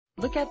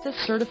Look at this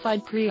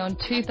certified pre-owned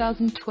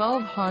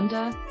 2012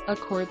 Honda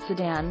Accord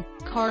sedan.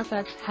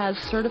 Carfax has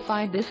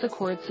certified this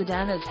Accord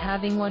sedan as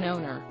having one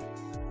owner.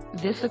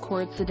 This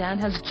Accord sedan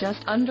has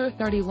just under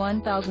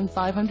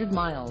 31,500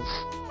 miles.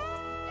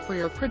 For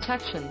your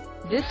protection,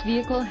 this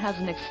vehicle has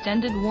an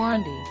extended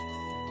warranty.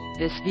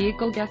 This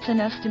vehicle gets an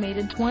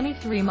estimated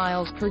 23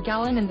 miles per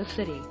gallon in the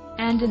city,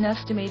 and an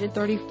estimated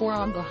 34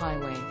 on the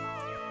highway.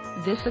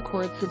 This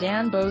Accord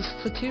sedan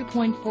boasts a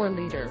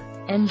 2.4-liter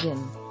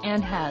engine,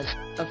 and has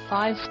a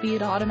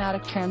 5-speed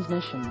automatic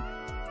transmission.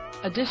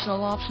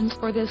 Additional options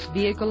for this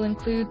vehicle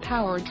include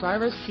power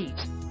driver's seat,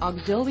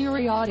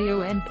 auxiliary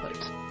audio input,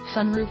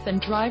 sunroof and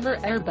driver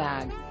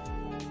airbag.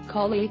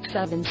 Call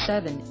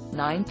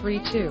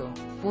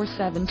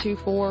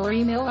 877-932-4724 or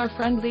email our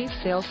friendly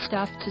sales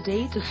staff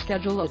today to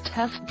schedule a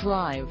test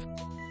drive.